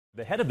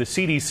The head of the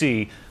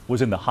CDC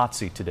was in the hot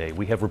seat today.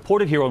 We have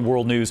reported here on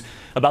World News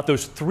about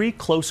those 3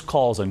 close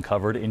calls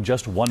uncovered in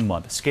just 1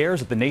 month.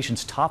 Scares at the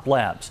nation's top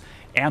labs: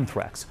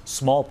 anthrax,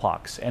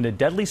 smallpox, and a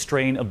deadly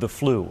strain of the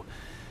flu.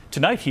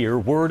 Tonight here,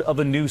 word of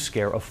a new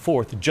scare, a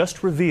 4th,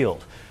 just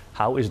revealed.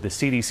 How is the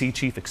CDC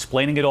chief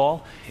explaining it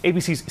all?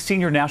 ABC's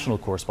senior national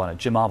correspondent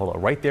Jim Avila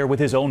right there with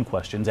his own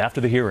questions after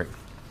the hearing.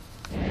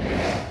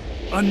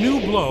 A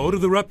new blow to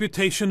the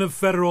reputation of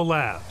federal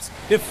labs.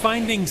 If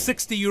finding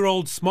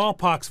 60-year-old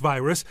smallpox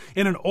virus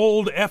in an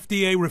old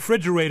FDA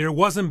refrigerator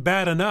wasn't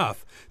bad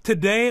enough,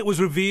 today it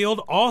was revealed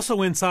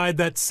also inside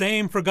that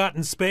same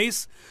forgotten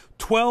space,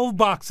 12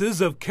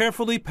 boxes of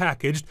carefully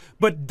packaged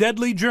but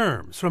deadly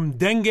germs from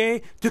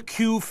dengue to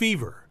Q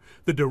fever.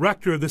 The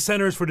director of the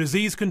Centers for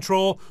Disease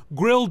Control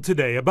grilled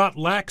today about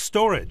lax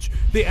storage,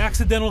 the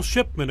accidental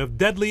shipment of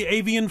deadly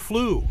avian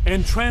flu,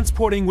 and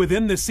transporting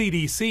within the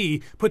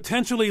CDC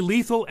potentially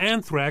lethal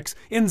anthrax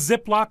in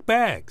Ziploc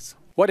bags.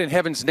 What in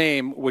heaven's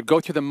name would go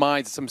through the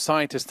minds of some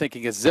scientists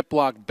thinking a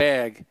Ziploc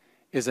bag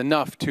is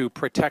enough to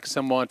protect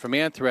someone from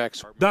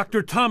anthrax?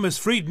 Dr. Thomas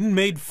Frieden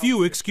made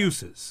few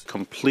excuses.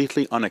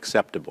 Completely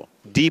unacceptable,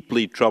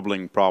 deeply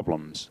troubling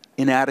problems,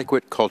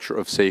 inadequate culture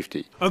of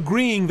safety.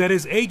 Agreeing that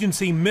his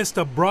agency missed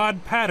a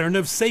broad pattern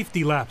of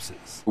safety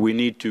lapses. We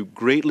need to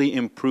greatly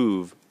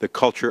improve the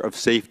culture of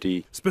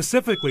safety.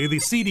 Specifically, the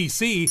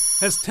CDC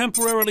has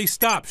temporarily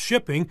stopped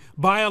shipping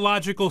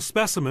biological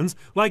specimens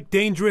like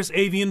dangerous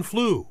avian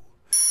flu,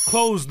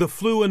 closed the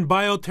flu and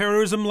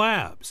bioterrorism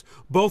labs,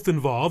 both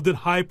involved in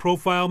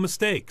high-profile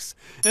mistakes,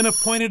 and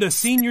appointed a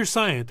senior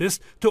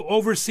scientist to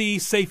oversee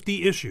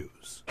safety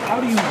issues. How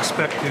do you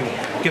expect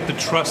to get the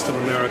trust of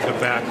America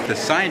back? The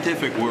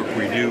scientific work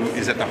we do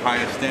is at the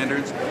highest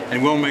standards,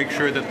 and we'll make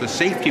sure that the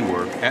safety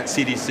work at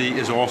CDC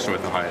is also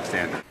at the highest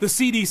standard. The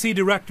CDC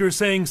director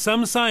saying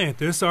some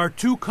scientists are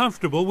too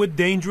comfortable with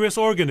dangerous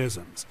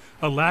organisms,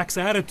 a lax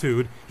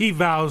attitude he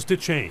vows to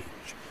change.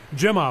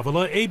 Jim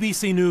Avila,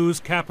 ABC News,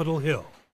 Capitol Hill.